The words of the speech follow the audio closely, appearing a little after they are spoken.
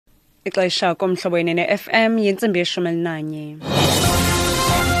Ixesha komhlobo yenene FM yintsimbi ye-11.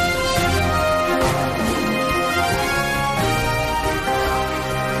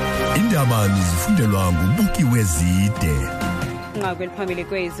 Indaba zifundelwa ngubukiwe zide. Nqaku eliphambili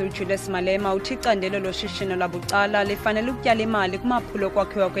kwezi UJulius Malema uthi icandelo loshishino labucala lifanele ukutyala imali kumaphulo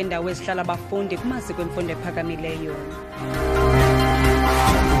okwakhiwa kweendawo ezihlala abafundi kumaziko emfundo ephakamileyo.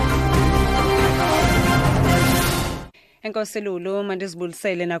 Enkosi Lulu,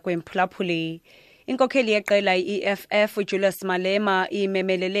 mandizibulisele nakwemphulaphuli. Inkokheli yeqela i-EFF uJulius Malema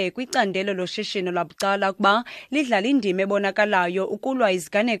imemelele kwicandelo loshishino labucala ukuba lidlala indima ebonakalayo ukulwa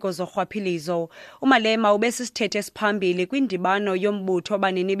iziganeko zorhwaphilizo. Umalema ubesisithethe esiphambili kwindibano yombutho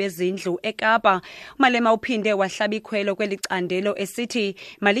abanini bezindlu eKapa. Umalema uphinde wahlaba ikhwelo kweli candelo esithi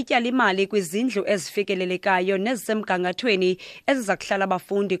malityala imali kwizindlu ezifikelelekayo nezisemgangathweni eziza kuhlala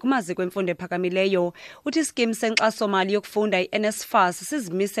abafundi kumaziko emfundo ephakamileyo. Uthi iskimu senkxaso-mali yokufunda i-NSFAS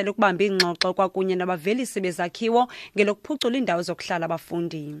sizimisele ukubamba ingxoxo kwakunye nabavelisi bezakhiwo ngelokuphucula indawo zokuhlala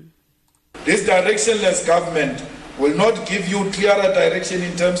abafundi. This directionless government will not give you clearer direction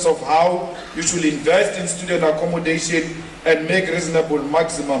in terms of how you should invest in student accommodation and make reasonable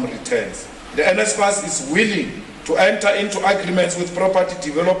maximum returns. The NSFAS is willing to enter into agreements with property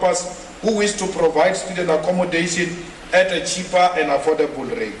developers who wish to provide student accommodation at a cheaper and affordable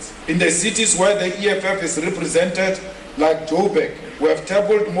rate. In the cities where the EFF is represented, like Joburg, we have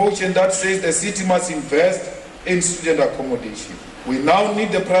tabled motion that says the city must invest in student accommodation. We now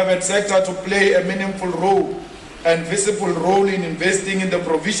need the private sector to play a meaningful role and visible role in investing in the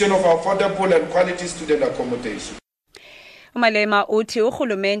provision of affordable and quality student accommodation. Umalema uthi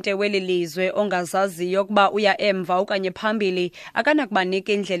urhulumente weli lizwe ongazaziyo ukuba uya emva okanye phambili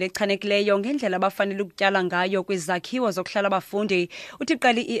akanakubanika indlela echanekileyo ngendlela abafanele ukutyala ngayo kwizakhiwo zokuhlala abafundi. Uthi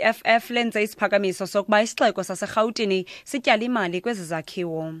iqela i-EFF lenze isiphakamiso sokuba isixeko saseRhawutini sityala imali kwezi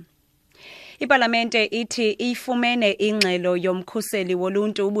zakhiwo. Ipalamente ithi ifumene ingxelo yomkhuseli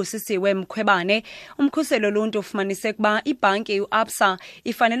woluntu ubusisiwe Mkhwebane. Umkhuseli woluntu ufumanise ukuba ibhanki uABSA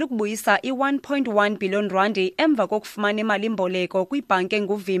ifanele ukubuyisa i-1.1 billion rand emva kokufumana imali-mboleko kwibhanki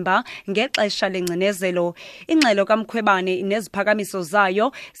enguvimba ngexesha lengcinezelo. Ingxelo kaMkhwebane neziphakamiso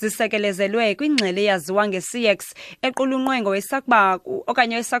zayo zisekelezelwe kwingxelo eyaziwa nge-CX equlunqwe ngowesakuba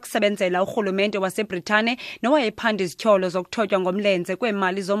okanye esakusebenzela urhulumente waseBritane nowayephanda izityholo zokuthotywa ngomlenze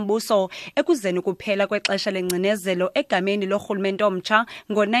kweemali zombuso ekuzeni kuphela kwexesha lengcinezelo egameni lorhulumente omtsha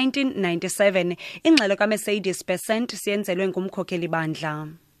ngo-1997. Ingxelo kaMercedes Besant siyenzelwe ngumkhokheli bandla.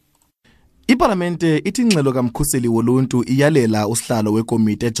 Ipalamente ithi ingxelo kamkhuseli woluntu iyalela usihlalo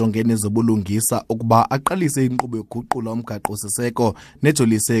wekomiti ejongene zobulungisa ukuba aqalise inkqubo yokuguqula umgaqo-siseko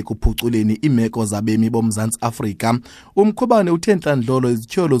nejolise kuphuculeni iimeko zabemi boMzantsi Afrika. Umkhwebane uthe ntlandlolo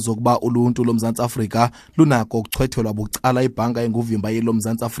izityholo zokuba uluntu loMzantsi Afrika lunako ukuchwethelwa bucala ibhanka enguvimba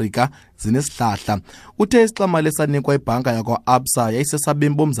yeloMzantsi Afrika zinesihlahla. Uthe isixamali esanikwa ibhanka yakwa-ABSA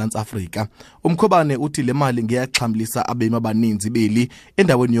yayisesabemi boMzantsi Afrika. Umkhwebane uthi le mali ngeyaxhamlisa abemi abaninzi beli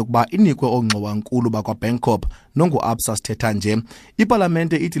endaweni yokuba inikwe ongxowankulu bakwa-Bangkok nongu-ABSA sithetha nje.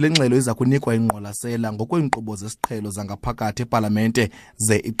 Ipalamente ithi le ngxelo iza kunikwa ingqwalasela ngokweenkqubo zesiqhelo zangaphakathi epalamente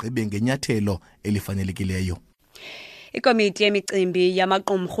ze igqibe ngenyathelo elifanelekileyo. Ikomiti yemicimbi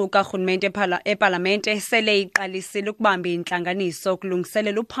yamaqumrhu karhulumente epalamente sele iqalisile ukubamba intlanganiso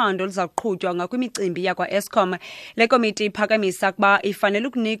kulungiselela uphando luzakuqhutywa ngakwimicimbi yakwa-Eskom. Le komiti iphakamisa ukuba ifanele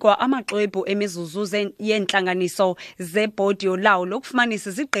ukunikwa amaxwebhu emizuzu yeentlanganiso zebhodi yolawulo ukufumanisa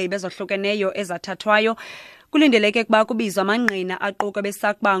izigqibo ezohlukeneyo ezathathwayo. Kulindeleke ukuba kubizwa amangqina aquka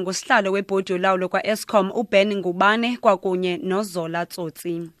besakuba ngusihlalo webhodi yolawulo kwa-Eskom uBen Ngubane kwakunye noZola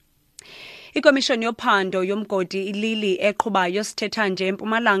Tsotsi. Ikomishoni yophando yomgodi ilili eqhubayo sithetha nje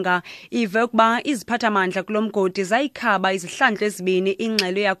eMpumalanga ive ukuba iziphathamandla kulo mgodi zayikhaba izihlandlo ezibini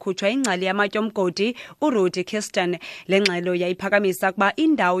ingxelo yakhutshwa ingcali yamatye omgodi uRudy Kirsten. Le ngxelo yayiphakamisa ukuba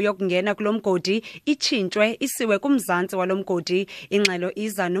indawo yokungena kulo mgodi itshintshwe isiwe kumzantsi walo mgodi. Ingxelo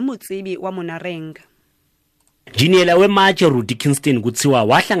iza nomutsibi waMonareng. Jinela wematshe Rudy Kingston kuthiwa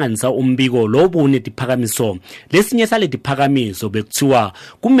wahlanganisa umbiko lobune diphakamiso. Lesinye sale diphakamiso bekuthiwa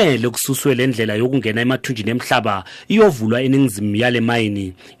kumele kususwe lendlela yokungena emathunjini emhlaba iyovulwa eningizimu yale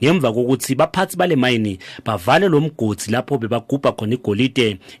mayini ngemva kokuthi baphathi bale mayini bavale lo mgodi lapho bebagubha khona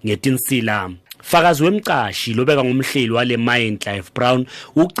igolide ngetinsila. Fakazi wemcashi lobeka ngumhleli wale mine Clive Brown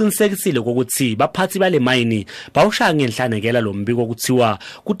uqinisekisile ukuthi baphathi bale mine bawushaya ngenhlanekela lo mbiko kuthiwa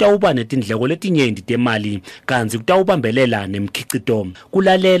kutawuba netindleko letinyendi temali kanzi kutawubambelela nemkhicito.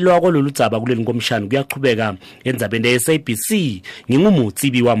 Kulalelwa kololu dzaba kuleli nkomshana kuyaqhubeka endzabeni ye-SABC.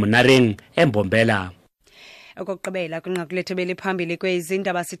 Ngingumutsibi wa Monareng eMbombela. Okokugqibela kwinqaku lethu beliphambili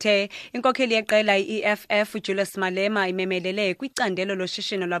kwezindaba sithe inkokheli yeqela i-EFF uJulius Malema imemelele kwicandelo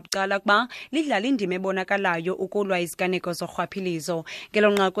loshishino labucala kuba lidlala indima ebonakalayo ukulwa iziganeko zorhwaphilizo.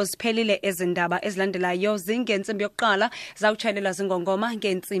 Ngelo nqaku ziphelile ezindaba ezilandelayo zingentsimbi yokuqala zawutshayelela zingongoma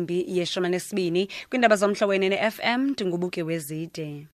ngentsimbi ye-12 kwindaba zomhloweni ne-FM ndingubuke wezide.